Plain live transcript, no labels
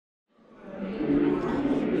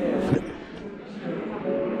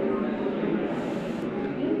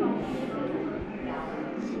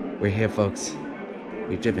We're here, folks.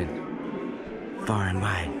 We've driven far and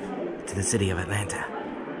wide to the city of Atlanta.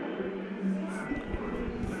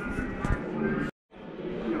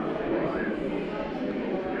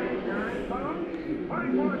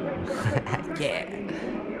 Yeah.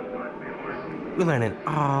 We're learning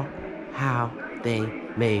all how they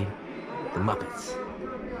made the Muppets.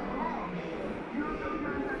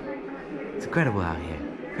 It's incredible out here,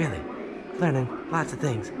 really. Learning lots of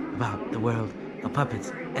things about the world of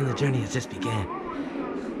puppets, and the journey has just began.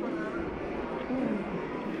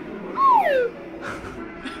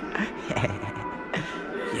 Yeah.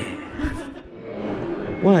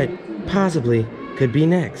 What possibly could be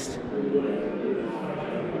next?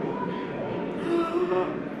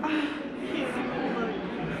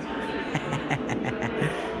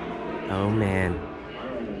 Oh man,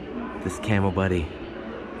 this camel buddy.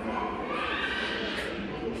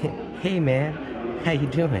 Hey man, how you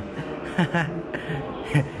doing?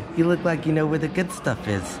 You look like you know where the good stuff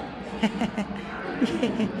is. You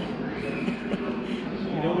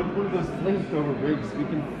know, with one of those flamethrower rigs, we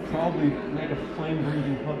can probably make a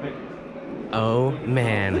flame-breathing puppet. Oh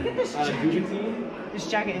man. Look at this jacket. This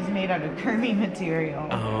jacket is made out of Kermie material.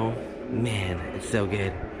 Oh man, it's so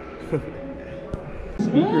good.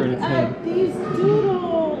 Speaker in its head. Look at these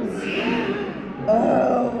doodles.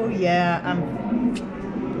 Oh yeah,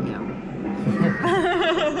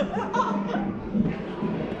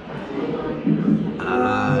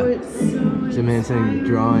 Jim Henson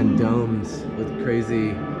drawing domes with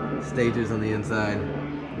crazy stages on the inside.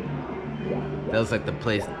 That was like the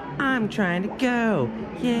place I'm trying to go.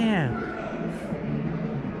 Yeah.